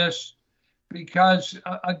done this because,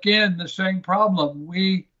 again, the same problem.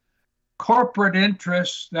 Corporate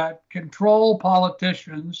interests that control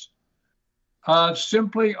politicians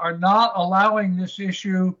simply are not allowing this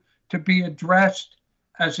issue to be addressed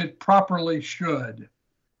as it properly should.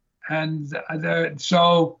 And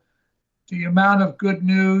so the amount of good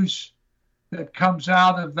news that comes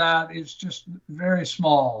out of that is just very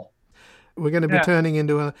small. We're going to be turning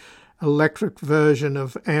into an electric version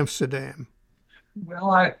of Amsterdam.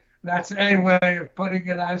 Well, that's a way of putting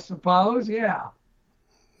it, I suppose. Yeah.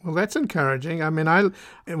 Well, that's encouraging. I mean,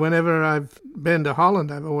 whenever I've been to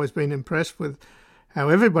Holland, I've always been impressed with how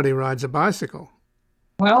everybody rides a bicycle.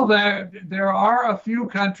 Well, there are a few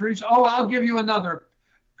countries. Oh, I'll give you another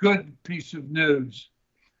good piece of news.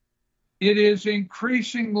 It is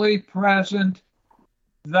increasingly present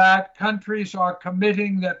that countries are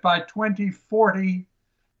committing that by 2040,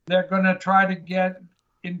 they're going to try to get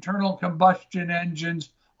internal combustion engines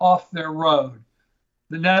off their road.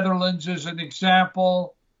 The Netherlands is an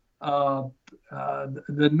example. The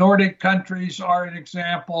Nordic countries are an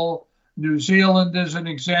example. New Zealand is an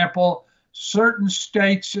example. Certain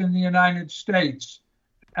states in the United States,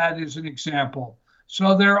 that is an example.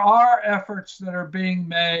 So there are efforts that are being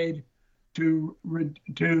made to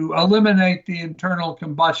eliminate the internal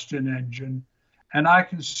combustion engine, and I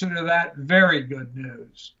consider that very good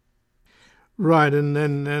news. Right, and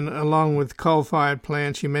then along with coal-fired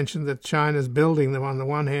plants, you mentioned that China's building them on the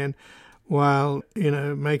one hand, while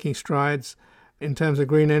making strides in terms of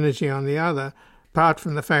green energy on the other. Apart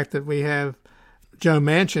from the fact that we have Joe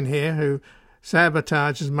Manchin here, who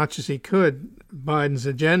sabotaged as much as he could Biden's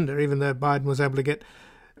agenda, even though Biden was able to get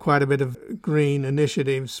quite a bit of green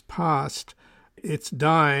initiatives passed. It's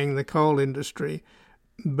dying, the coal industry,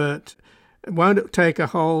 but won't it take a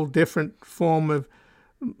whole different form of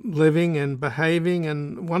living and behaving?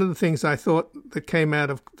 And one of the things I thought that came out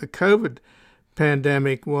of the COVID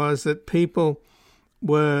pandemic was that people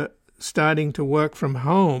were starting to work from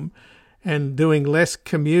home and doing less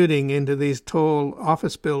commuting into these tall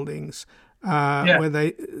office buildings where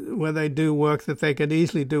they do work that they could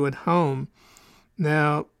easily do at home.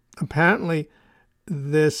 Now, apparently,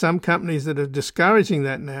 there's some companies that are discouraging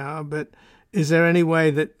that now, but is there any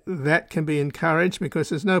way that can be encouraged? Because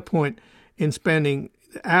there's no point in spending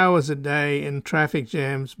hours a day in traffic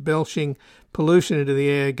jams, belching pollution into the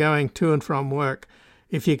air, going to and from work,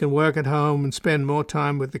 if you can work at home and spend more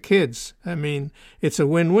time with the kids. I mean, it's a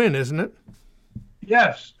win-win, isn't it?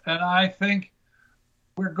 Yes, and I think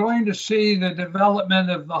we're going to see the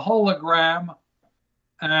development of the hologram,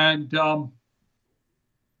 and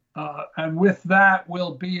with that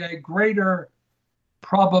will be a greater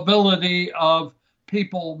probability of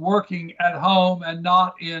people working at home and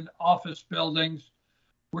not in office buildings.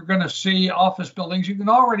 We're going to see office buildings. You can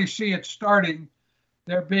already see it starting.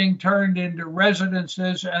 They're being turned into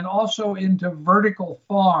residences and also into vertical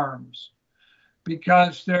farms,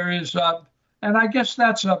 because there is, and I guess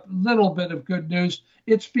that's a little bit of good news.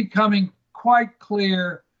 It's becoming quite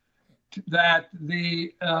clear that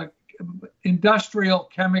the industrial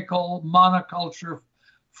chemical monoculture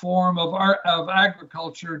form of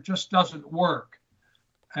agriculture just doesn't work.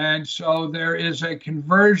 And so there is a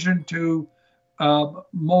conversion to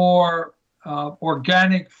more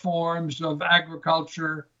organic forms of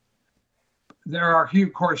agriculture. There are,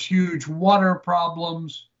 of course, huge water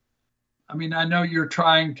problems. I mean, I know you're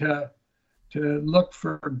trying to look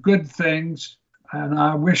for good things, and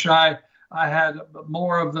I wish I had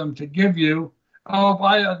more of them to give you. Oh,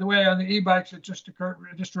 by the way, on the e-bikes, it just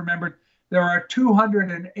remembered, there are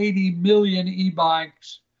 280 million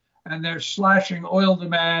e-bikes, and they're slashing oil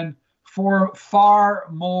demand for far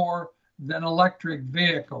more than electric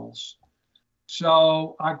vehicles.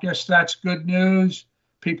 So I guess that's good news.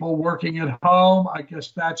 people working at home. I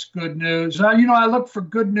guess that's good news. I look for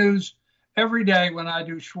good news every day when I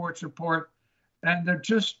do Schwartz Report, and there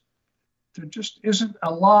just isn't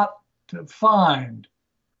a lot to find.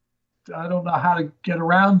 I don't know how to get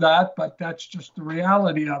around that, but that's just the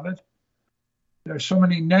reality of it. There's so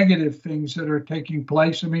many negative things that are taking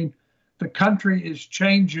place. I mean, the country is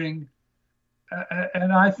changing,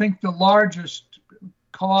 and I think the largest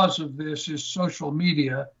cause of this is social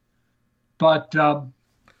media. But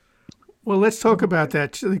well, let's talk about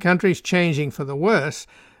that. The country's changing for the worse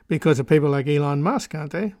because of people like Elon Musk,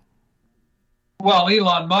 aren't they? Well,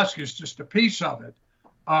 Elon Musk is just a piece of it.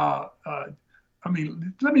 I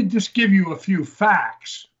mean, let me just give you a few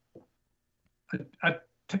facts.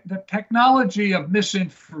 The technology of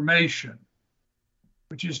misinformation,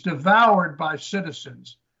 which is devoured by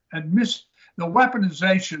citizens, and the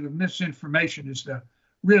weaponization of misinformation is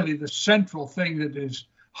really the central thing that is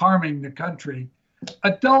harming the country.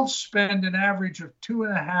 Adults spend an average of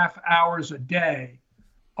 2.5 hours a day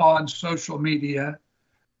on social media.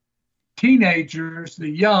 Teenagers, the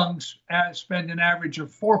youngs, spend an average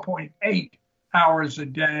of 4.8 hours a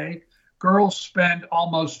day. Girls spend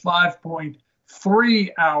almost 5.3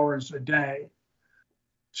 hours a day.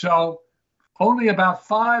 So only about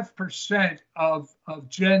 5% of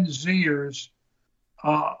Gen Zers,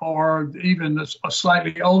 or even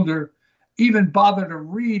slightly older, even bother to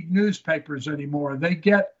read newspapers anymore. They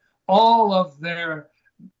get all of their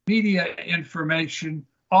media information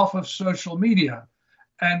off of social media.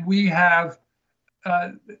 And we have,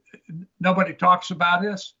 nobody talks about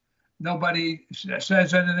this. Nobody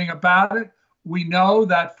says anything about it. We know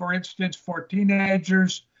that, for instance, for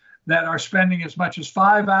teenagers that are spending as much as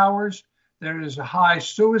 5 hours, there is a high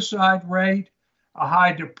suicide rate, a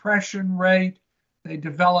high depression rate. They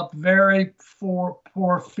develop very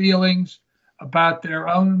poor feelings about their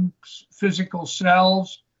own physical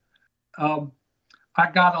selves.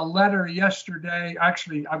 I got a letter yesterday.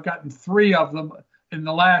 Actually, I've gotten 3 of them in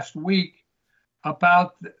the last week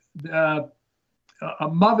about a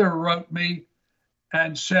mother wrote me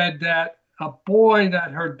and said that a boy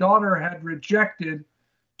that her daughter had rejected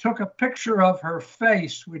took a picture of her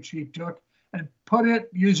face, which he took, and put it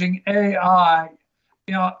using AI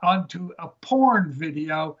onto a porn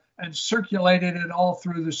video and circulated it all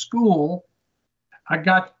through the school. I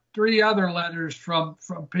got 3 other letters from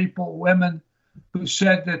people, women, who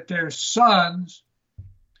said that their sons,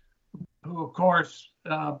 who of course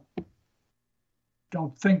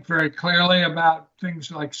don't think very clearly about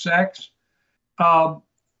things like sex,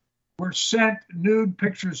 were sent nude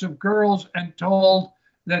pictures of girls and told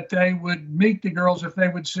that they would meet the girls if they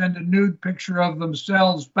would send a nude picture of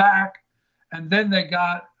themselves back. And then they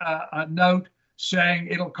got a note saying,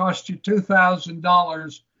 it'll cost you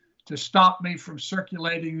 $2,000 to stop me from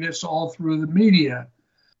circulating this all through the media.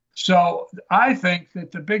 So I think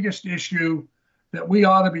that the biggest issue that we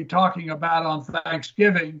ought to be talking about on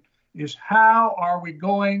Thanksgiving is how are we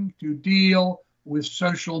going to deal with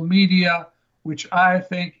social media, which I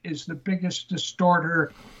think is the biggest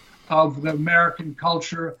distorter of the American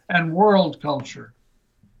culture and world culture.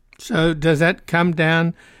 So does that come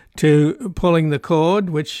down to pulling the cord,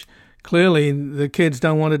 which clearly the kids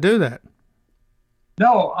don't want to do that?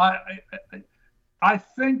 No, I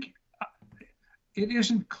think it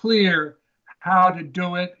isn't clear how to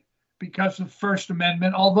do it because of First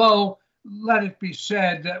Amendment, although let it be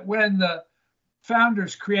said that when the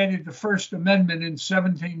founders created the First Amendment in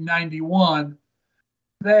 1791,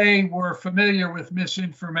 they were familiar with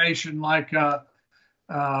misinformation, like a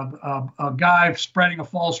guy spreading a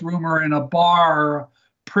false rumor in a bar, or a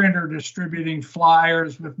printer distributing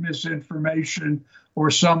flyers with misinformation, or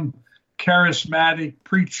some charismatic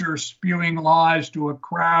preacher spewing lies to a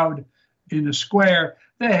crowd in a square.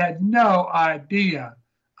 They had no idea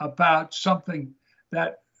about something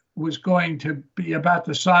that was going to be about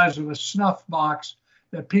the size of a snuff box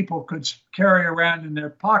that people could carry around in their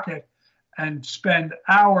pocket and spend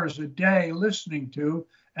hours a day listening to,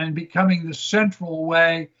 and becoming the central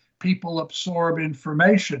way people absorb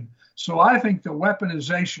information. So I think the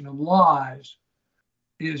weaponization of lies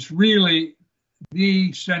is really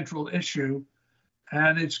the central issue,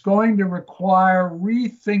 and it's going to require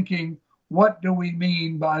rethinking, what do we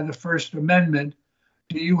mean by the First Amendment?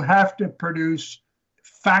 Do you have to produce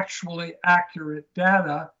factually accurate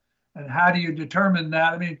data, and how do you determine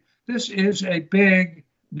that? I mean, this is a big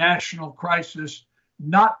national crisis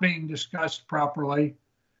not being discussed properly,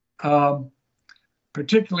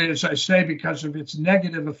 particularly, as I say, because of its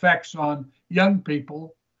negative effects on young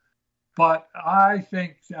people. But I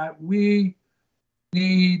think that we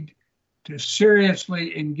need to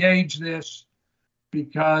seriously engage this,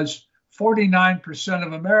 because 49%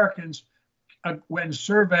 of Americans, when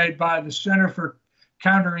surveyed by the Center for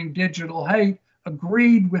Countering Digital Hate,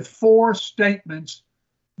 agreed with 4 statements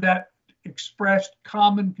that expressed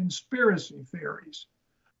common conspiracy theories.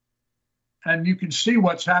 And you can see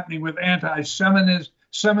what's happening with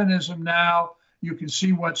anti-Semitism now. You can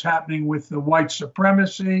see what's happening with the white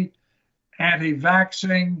supremacy,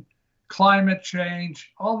 anti-vaxxing, climate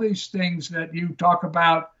change, all these things that you talk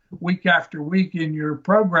about week after week in your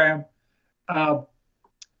program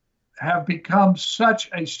have become such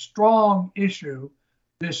a strong issue,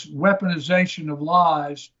 this weaponization of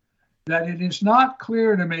lies, that it is not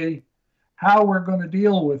clear to me how we're going to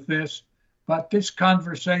deal with this, but this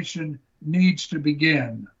conversation needs to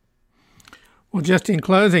begin. Well, just in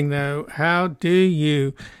closing, though, how do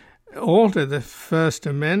you alter the First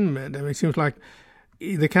Amendment? I mean, it seems like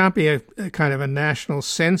there can't be a kind of a national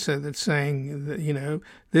censor that's saying that, you know,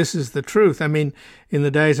 this is the truth. I mean, in the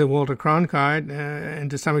days of Walter Cronkite, and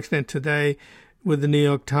to some extent today with the New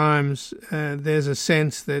York Times, there's a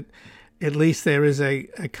sense that at least there is a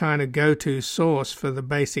kind of go-to source for the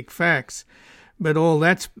basic facts. But all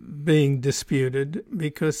that's being disputed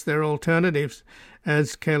because there are alternatives.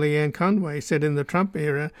 As Kellyanne Conway said in the Trump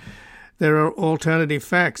era, there are alternative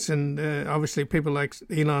facts. And obviously people like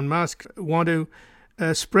Elon Musk want to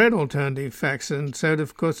spread alternative facts. And so,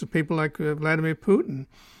 of course, the people like Vladimir Putin,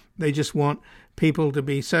 they just want people to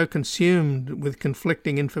be so consumed with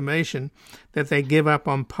conflicting information that they give up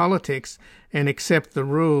on politics and accept the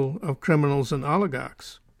rule of criminals and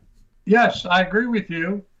oligarchs. Yes, I agree with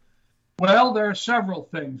you. Well, there are several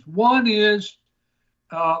things. One is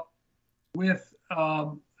with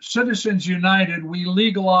Citizens United, we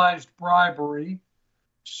legalized bribery.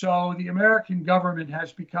 So the American government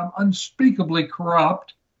has become unspeakably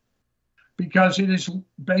corrupt because it is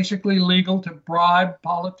basically legal to bribe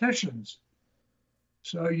politicians.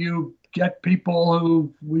 So you get people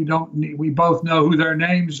who we both know who their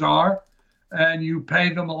names are, and you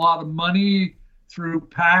pay them a lot of money through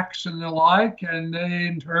PACs and the like, and they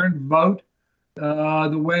in turn vote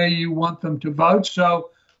the way you want them to vote. So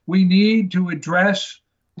we need to address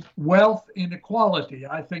wealth inequality.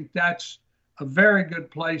 I think that's a very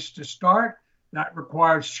good place to start. That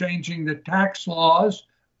requires changing the tax laws,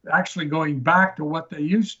 actually going back to what they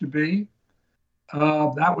used to be.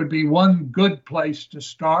 That would be one good place to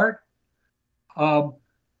start.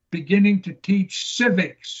 Beginning to teach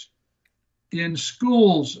civics in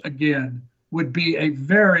schools again would be a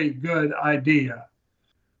very good idea.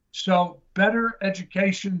 So better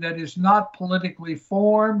education that is not politically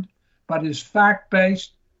formed, but is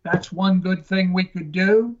fact-based, that's one good thing we could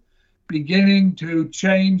do. Beginning to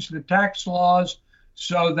change the tax laws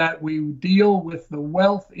so that we deal with the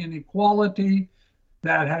wealth inequality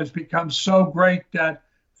that has become so great that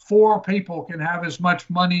 4 people can have as much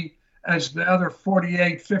money as the other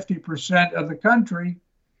 50% of the country.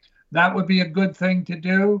 That would be a good thing to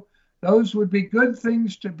do. Those would be good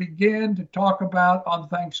things to begin to talk about on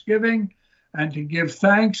Thanksgiving, and to give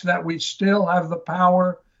thanks that we still have the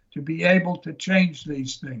power to be able to change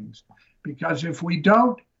these things. Because if we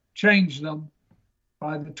don't change them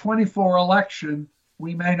by the 24 election,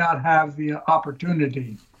 we may not have the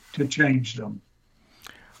opportunity to change them.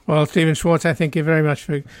 Well, Stephen Schwartz, I thank you very much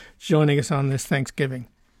for joining us on this Thanksgiving.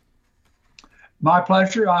 My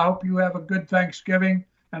pleasure. I hope you have a good Thanksgiving,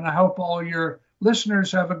 and I hope all your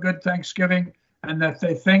listeners have a good Thanksgiving, and that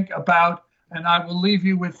they think about, and I will leave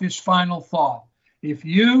you with this final thought. If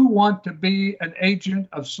you want to be an agent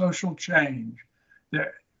of social change,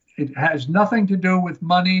 it has nothing to do with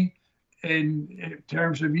money in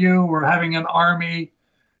terms of you or having an army.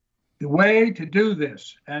 The way to do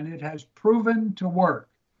this, and it has proven to work,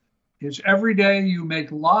 is every day you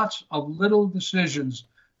make lots of little decisions.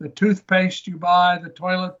 The toothpaste you buy, the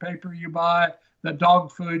toilet paper you buy, the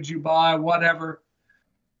dog food you buy, whatever.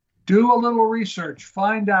 Do a little research.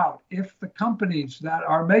 Find out if the companies that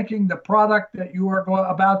are making the product that you are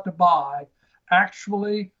about to buy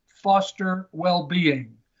actually foster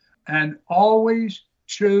well-being. And always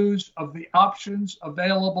choose of the options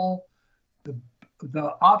available,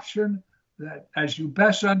 the option that, as you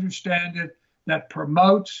best understand it, that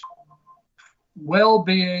promotes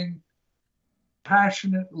well-being,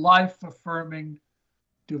 passionate, life-affirming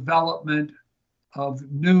development of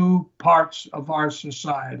new parts of our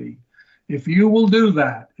society. If you will do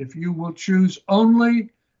that, if you will choose only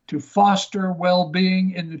to foster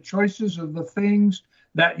well-being in the choices of the things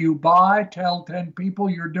that you buy, tell 10 people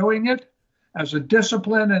you're doing it as a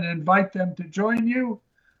discipline and invite them to join you,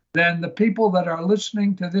 then the people that are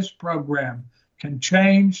listening to this program can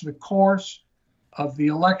change the course of the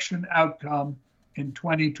election outcome in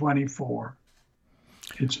 2024.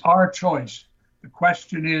 It's our choice. The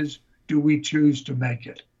question is, do we choose to make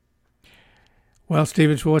it? Well,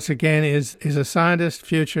 Stephen Schwartz, again, is a scientist,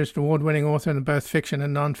 futurist, award-winning author in both fiction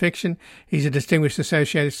and non-fiction. He's a distinguished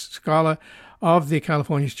associate scholar of the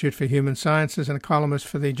California Institute for Human Sciences and a columnist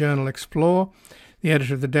for the journal Explore, the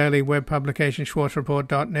editor of the daily web publication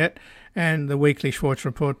schwartzreport.net and the weekly Schwartz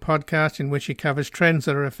Report podcast, in which he covers trends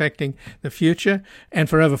that are affecting the future. And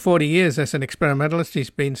for over 40 years as an experimentalist,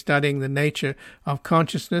 he's been studying the nature of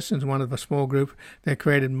consciousness as one of a small group that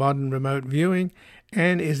created modern remote viewing,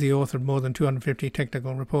 and is the author of more than 250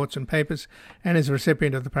 technical reports and papers, and is a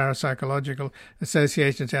recipient of the Parapsychological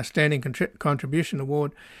Association's Outstanding Contribution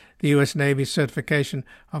Award, the U.S. Navy's Certification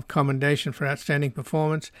of Commendation for Outstanding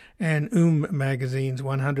Performance, and magazine's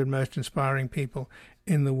 100 Most Inspiring People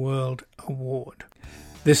in the World Award.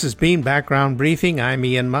 This has been Background Briefing. I'm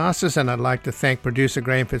Ian Masters, and I'd like to thank producer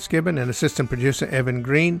Graham Fitzgibbon and assistant producer Evan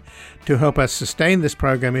Green. To help us sustain this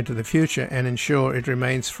program into the future and ensure it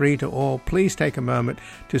remains free to all, please take a moment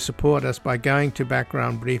to support us by going to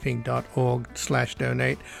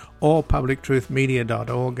backgroundbriefing.org/donate or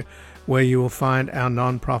publictruthmedia.org, where you will find our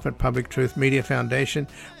non-profit Public Truth Media Foundation,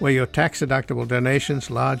 where your tax-deductible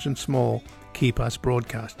donations, large and small, keep us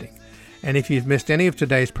broadcasting. And if you've missed any of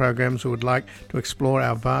today's programs or would like to explore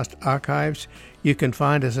our vast archives, you can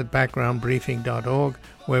find us at backgroundbriefing.org,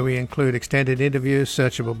 where we include extended interviews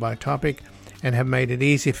searchable by topic and have made it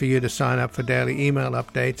easy for you to sign up for daily email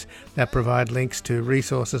updates that provide links to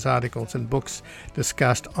resources, articles, and books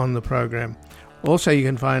discussed on the program. Also, you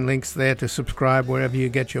can find links there to subscribe wherever you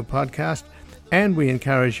get your podcast, and we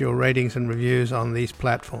encourage your ratings and reviews on these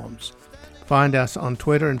platforms. Find us on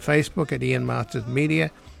Twitter and Facebook at Ian Masters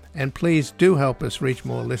Media, and please do help us reach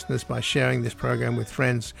more listeners by sharing this program with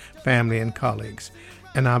friends, family, and colleagues.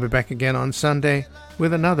 And I'll be back again on Sunday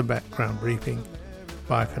with another Background Briefing.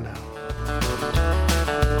 Bye for now.